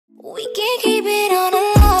We can keep it on the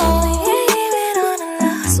low.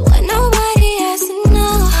 So when nobody has to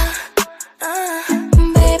know.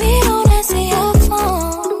 Baby, don't answer your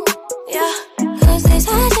phone. Yeah, cause there's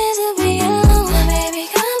hard to be alone. Baby,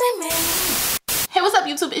 come and make me. Hey, what's up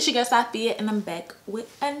YouTube? It's your girl Safia and I'm back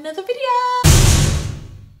with another video.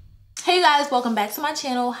 Hey guys, welcome back to my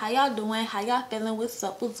channel. How y'all doing? How y'all feeling? What's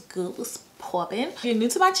up? What's good? What's poppin'? If you're new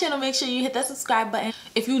to my channel, make sure you hit that subscribe button.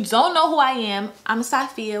 If you don't know who I am, I'm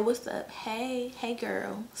Safia. What's up? Hey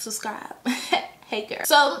girl, subscribe. Hey girl.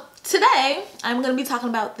 So today I'm gonna be talking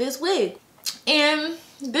about this wig, and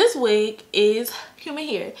this wig is human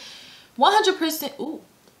hair, 100%. Ooh.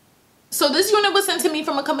 So this unit was sent to me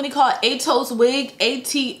from a company called Atoz Wig,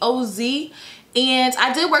 A-T-O-Z. And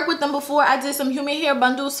I did work with them before. I did some human hair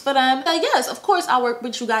bundles for them. Yes, of course I'll work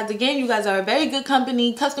with you guys again. You guys are a very good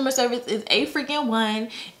company. Customer service is a freaking one.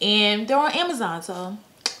 And they're on Amazon, so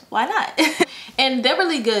why not? And they're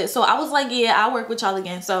really good. So I was like, yeah, I'll work with y'all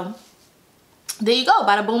again. So there you go.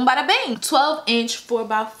 Bada boom, bada bang. 12-inch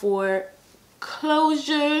 4x4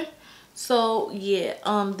 closure. So yeah,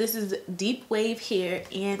 this is deep wave hair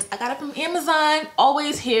and I got it from Amazon.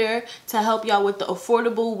 Always here to help y'all with the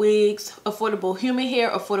affordable wigs, affordable human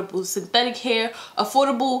hair, affordable synthetic hair,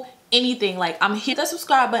 affordable anything. Like, I'm here. Hit that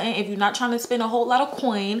subscribe button if you're not trying to spend a whole lot of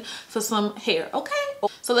coin for some hair, okay?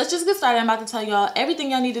 So let's just get started. I'm about to tell y'all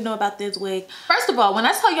everything y'all need to know about this wig. First of all, when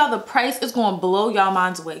I tell y'all the price, it's gonna blow y'all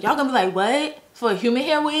minds away. Y'all gonna be like, what? For a human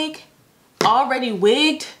hair wig? Already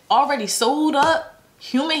wigged? Already sold up?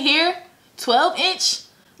 Human hair? 12-inch?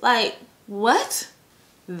 Like, what?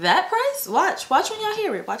 That price? Watch when y'all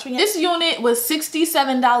hear it. Watch when y'all. This unit was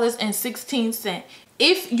 $67.16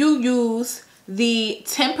 if you use the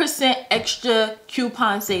 10% extra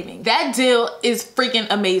coupon saving. That deal is freaking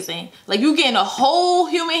amazing. Like, you getting a whole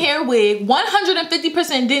human hair wig,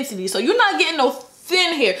 150% density. So you're not getting no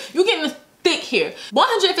thin hair. You're getting a thick hair.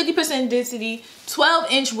 150% density,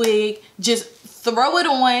 12-inch wig. Just throw it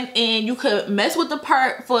on and you could mess with the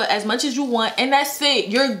part for as much as you want, and that's it.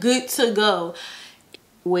 You're good to go.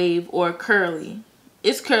 Wave or curly.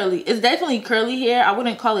 It's curly. It's definitely curly hair. I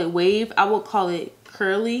wouldn't call it wave. I would call it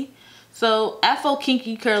curly. So Afro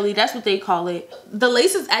kinky curly, that's what they call it. The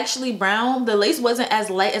lace is actually brown. The lace wasn't as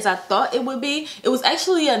light as I thought it would be. It was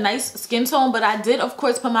actually a nice skin tone, but I did of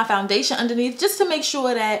course put my foundation underneath just to make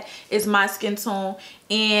sure that it's my skin tone.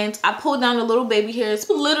 And I pulled down the little baby hairs.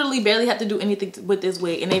 You literally barely have to do anything with this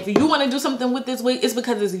wig. And if you want to do something with this wig, it's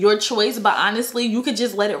because it's your choice. But honestly, you could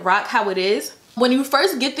just let it rock how it is. When you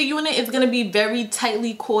first get the unit, it's going to be very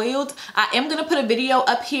tightly coiled. I am going to put a video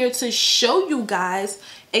up here to show you guys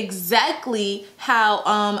exactly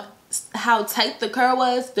how tight the curl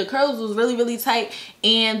was. The curls was really tight,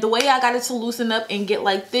 and the way I got it to loosen up and get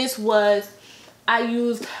like this was I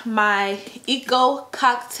used my Eco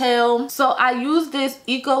Cocktail. So I used this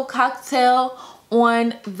Eco Cocktail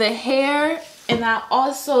on the hair, and I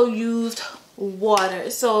also used water.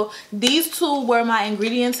 So these two were my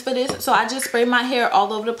ingredients for this. So I just sprayed my hair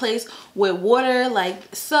all over the place with water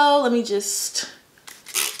like so. Let me just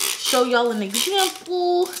show y'all an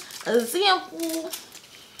example.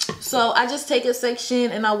 So I just take a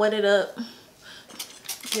section and I wet it up,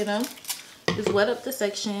 you know, just wet up the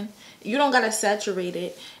section. You don't gotta saturate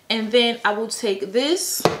it. And then I will take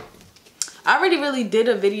this. I already really did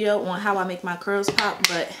a video on how I make my curls pop,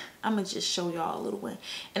 but I'm gonna just show y'all a little one.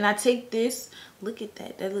 And I take this. Look at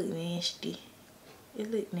that. That look nasty. It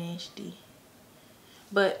look nasty.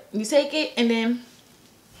 But you take it and then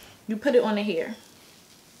you put it on the hair.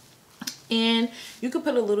 And you could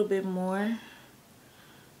put a little bit more.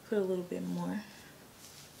 Put a little bit more.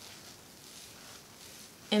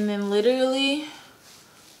 And then literally,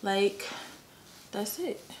 like, that's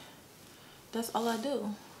it. That's all I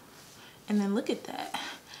do. And then look at that.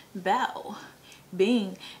 Bow.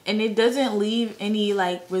 Bing. And it doesn't leave any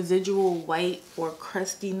like residual white or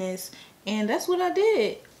crustiness. And that's what I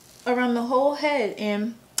did around the whole head.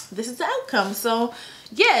 And this is the outcome. So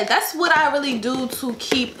yeah, that's what I really do to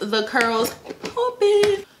keep the curls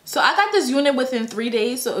popping. So I got this unit within 3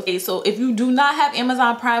 days. So okay, so if you do not have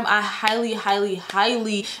Amazon Prime, I highly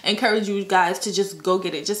encourage you guys to just go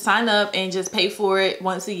get it. Just sign up and just pay for it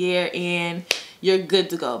once a year and you're good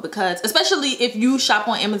to go. Because especially if you shop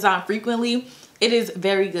on Amazon frequently, it is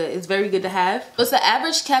very good. It's very good to have. It's the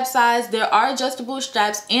average cap size. There are adjustable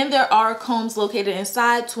straps and there are combs located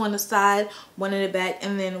inside, 2 on the side, 1 in the back,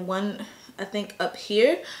 and then 1 I think up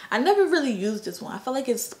here. I never really used this one. I feel like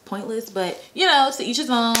it's pointless, but you know, to each his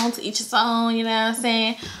own, to each his own, you know what I'm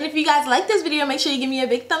saying? And if you guys like this video, make sure you give me a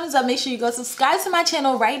big thumbs up. Make sure you go subscribe to my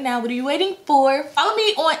channel right now. What are you waiting for? Follow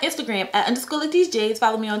me on Instagram at _LaTeeJades.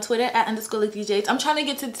 Follow me on Twitter at _LaTeeJades. I'm trying to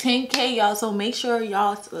get to 10K, y'all, so make sure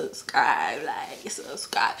y'all subscribe, like,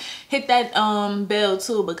 subscribe. Hit that bell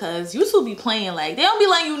too, because YouTube be playing, like, they don't be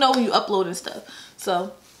letting you know when you upload and stuff.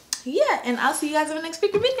 So yeah, and I'll see you guys in the next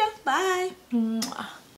freaking video. Bye. Mwah.